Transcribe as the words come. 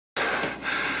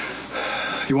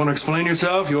You want to explain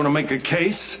yourself? You want to make a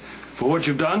case for what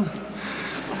you've done?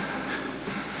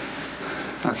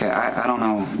 Okay, I don't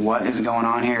know what is going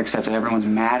on here except that everyone's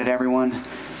mad at everyone,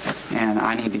 and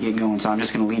I need to get going, so I'm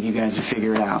just going to leave you guys to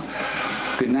figure it out.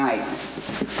 Good night.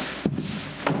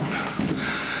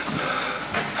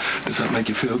 Does that make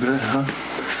you feel good, huh?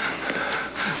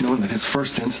 Knowing that his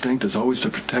first instinct is always to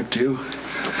protect you?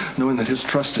 Knowing that his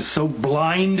trust is so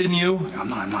blind in you? I'm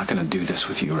not going to do this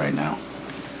with you right now.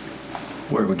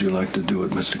 Where would you like to do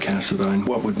it, Mr. Cassadine?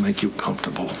 What would make you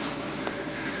comfortable?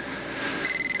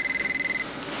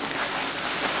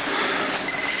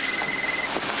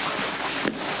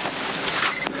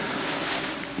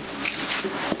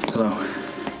 Hello.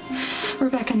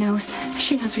 Rebecca knows.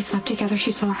 She knows we slept together.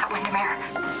 She saw us at Windermere.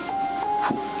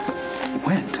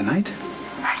 When? Tonight?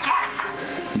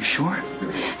 Yes. You sure?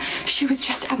 She was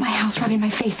just at my house rubbing my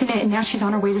face in it, and now she's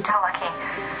on her way to tell Lucky.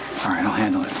 All right, I'll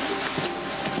handle it.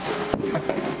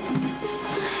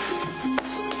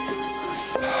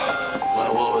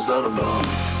 Well, what was that about?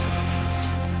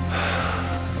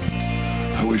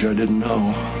 I wish I didn't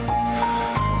know.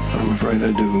 But I'm afraid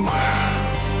I do.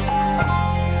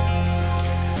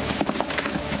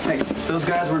 Hey, those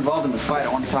guys were involved in the fight.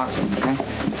 I want to talk to them, okay?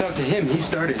 Talk to him. He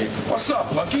started it. What's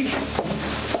up, Lucky?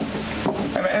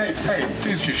 Hey,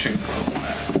 dude, you should.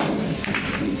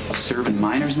 Serving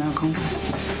minors now, Coleman?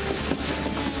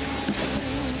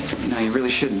 You know, you really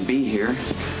shouldn't be here.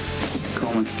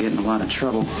 Coleman could get in a lot of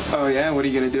trouble. Oh, yeah? What are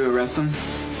you going to do, arrest him?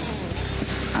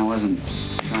 I wasn't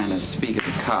trying to speak as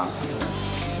a cop.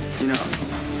 You know,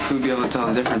 who'd be able to tell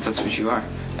the difference? That's what you are.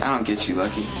 I don't get you,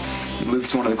 Lucky.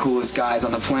 Luke's one of the coolest guys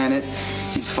on the planet.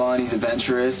 He's fun, he's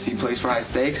adventurous, he plays for high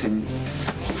stakes, and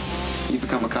you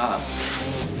become a cop.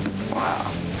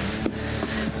 Wow.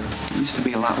 I used to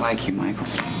be a lot like you, Michael.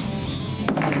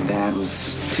 Your dad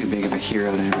was too big of a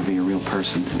hero to ever be a real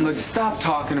person. Look, stop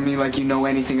talking to me like you know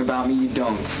anything about me. You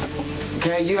don't.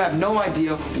 Okay? You have no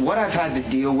idea what I've had to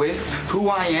deal with, who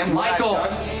I am, Michael! what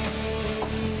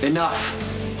I've done. Enough.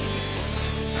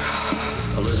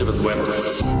 Elizabeth Weber.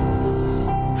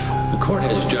 The court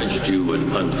has judged you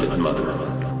an unfit mother.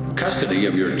 Custody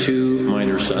of your two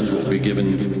minor sons will be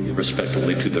given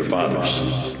respectively to their fathers.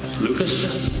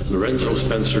 Lucas Lorenzo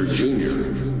Spencer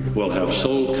Jr. will have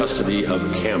sole custody of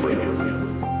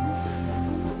Cameron.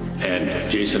 And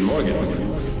Jason Morgan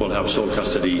will have sole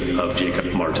custody of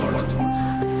Jacob Martin.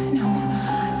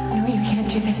 No, you can't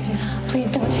do this.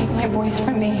 Please don't take my boys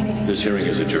from me. This hearing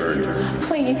is adjourned.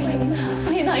 Please,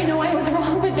 I know I was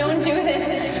wrong, but don't do this.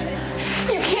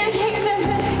 You can't take them.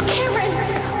 Cameron,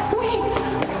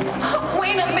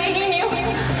 wait, I'm begging you.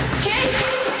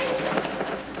 Jason!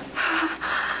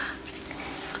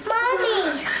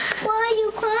 Mommy, why are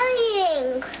you crying?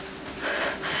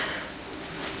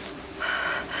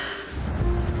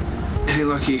 Hey,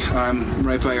 Lucky, I'm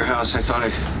right by your house. I thought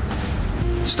I'd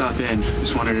stop in.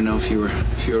 Just wanted to know if you were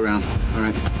around. All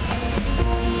right.